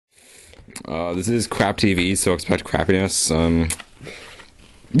This is Crap TV, so expect crappiness.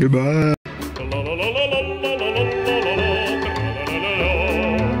 Goodbye.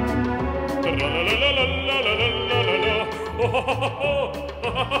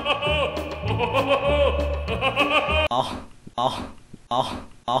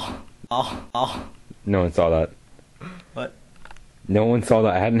 No one saw that. What? No one saw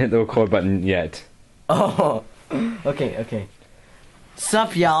that. I hadn't hit the record button yet. Oh. Okay.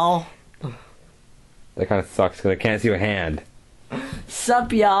 Sup, y'all? That kind of sucks because I can't see your hand.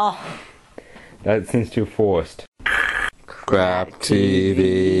 Sup, y'all? That seems too forced. Crap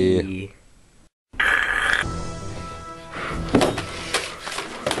TV.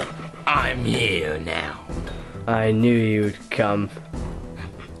 I'm here now. I knew you'd come.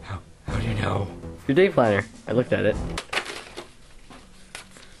 How do you know? Your day planner. I looked at it.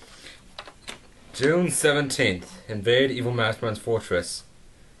 June 17th. Invade Evil Mastermind's fortress.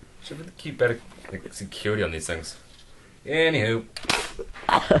 Should really keep better security on these things. Anywho.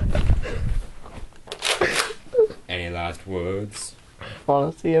 Any last words?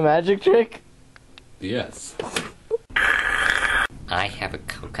 Wanna see a magic trick? Yes. I have a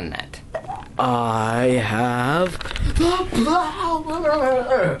coconut. I have the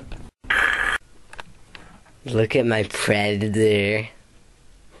flower. Look at my predator.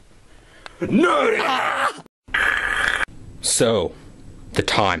 No! So, the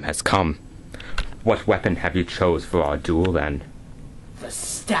time has come. What weapon have you chose for our duel then? The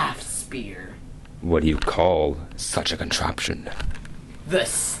staff spear. What do you call such a contraption? The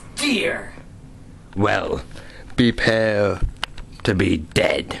steer. Well, prepare to be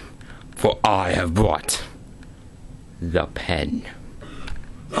dead, for I have brought the pen.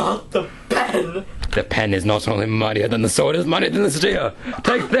 Not the pen. The pen is not only mightier than the sword, is mightier than the steer.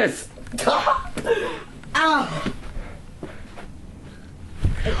 Take this! Ow!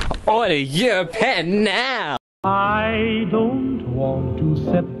 Order your pen now! I don't want to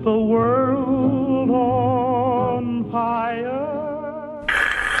set the world on fire.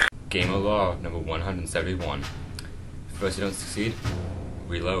 Game of Law number 171. First you don't succeed,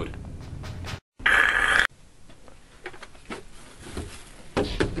 reload.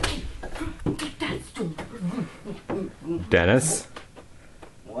 Dennis?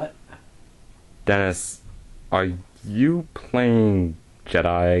 What? Dennis, are you playing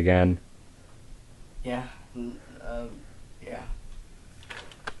Jedi again? Yeah. Yeah.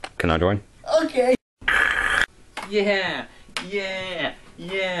 Can I join? Okay. Yeah.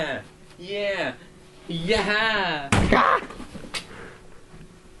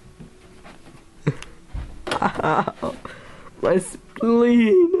 Ow. My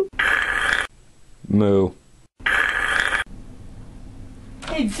spleen. Moo.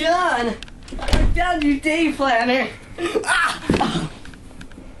 Hey, John! I found your day planner!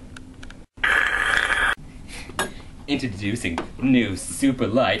 Introducing new super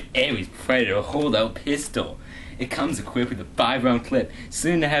light Ares Predator holdout pistol. It comes equipped with a 5-round clip, so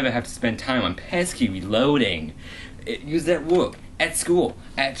you never have to spend time on pesky reloading. Use at work, at school,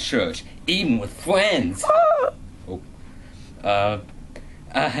 at church, even with friends.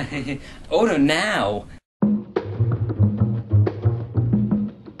 Order now.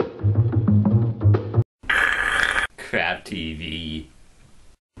 Crap TV.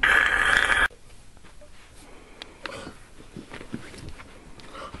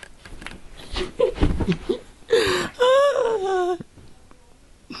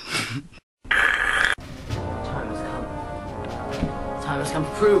 Time has come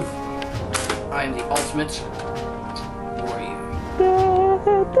to prove I am the ultimate warrior.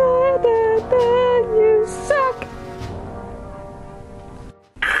 You suck!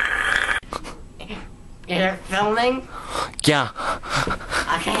 You're filming? Yeah.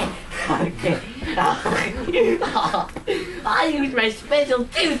 Okay. I use my special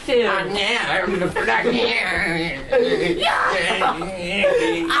tutu.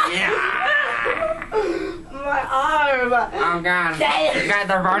 My arm. Oh God. You got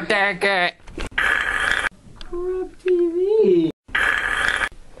the wrong ticket. Crap TV.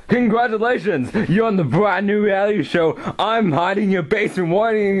 Congratulations! You're on the brand new reality show. I'm hiding in your basement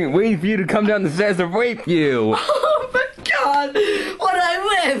waiting for you to come down the stairs to rape you. Oh my God! What did I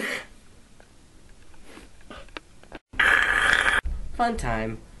win? Fun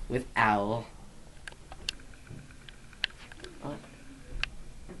time with Owl. What?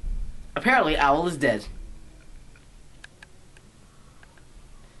 Apparently, Owl is dead.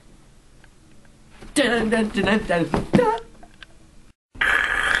 Dun, dun, dun, dun, dun, dun.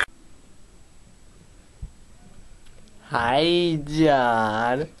 Hi,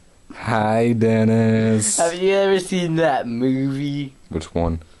 John. Hi, Dennis. Have you ever seen that movie? Which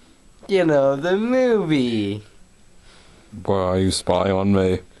one? You know, the movie. Why are you spying on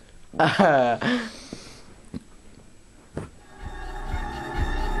me?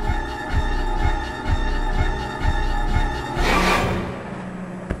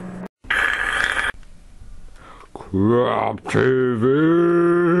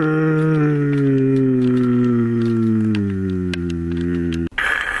 CrapTelevision.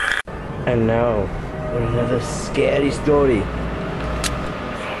 And now, with another scary story.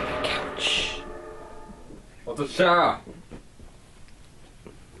 Couch. What's a shower?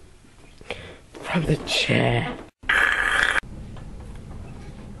 From the chair.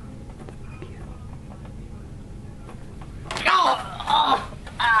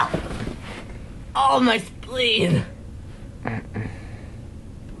 Oh, my spleen!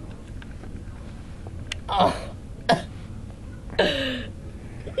 Oh.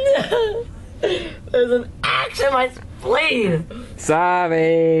 No! There's an axe in my spleen!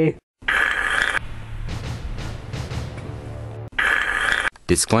 Sorry.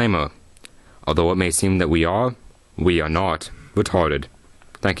 Disclaimer. Although it may seem that we are not retarded.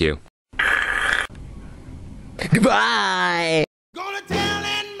 Thank you. Goodbye! Gonna tell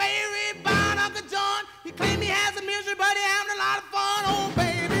Aunt Mary about Uncle John. He claimed he has a misery, but he having a lot of fun. Oh,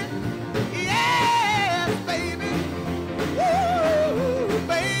 baby. Yes, baby. Woo,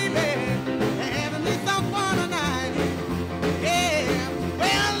 baby. Having me some fun tonight. Yeah.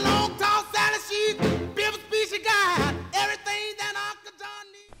 Well, long, tall, Sally, she's Bill Speech got everything that Uncle John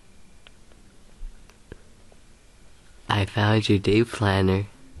needs. I found your day planner.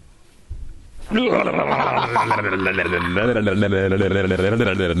 I think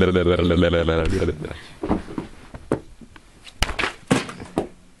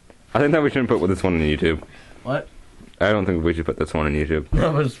that we shouldn't put this one on YouTube. What? I don't think we should put this one on YouTube.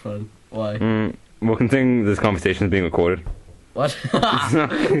 That was fun. Why? Well, considering this conversation is being recorded. What? You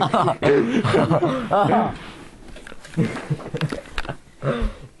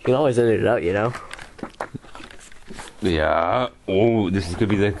can always edit it out, you know? Yeah. Oh, this is gonna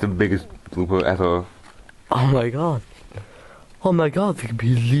be like the biggest blooper ever. Oh my god. Oh my god, there could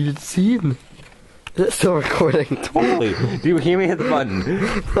be a deleted scene. Is it still recording? Totally. Did you hear me hit the button?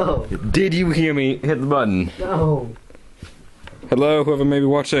 No. Did you hear me hit the button? No. Hello, whoever may be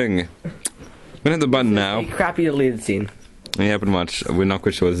watching. I'm gonna hit the button now. A crappy deleted scene. Yeah, pretty much. We're not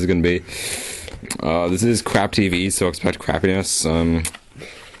quite sure what this is gonna be. This is Crap TV, so expect crappiness.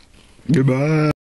 Goodbye.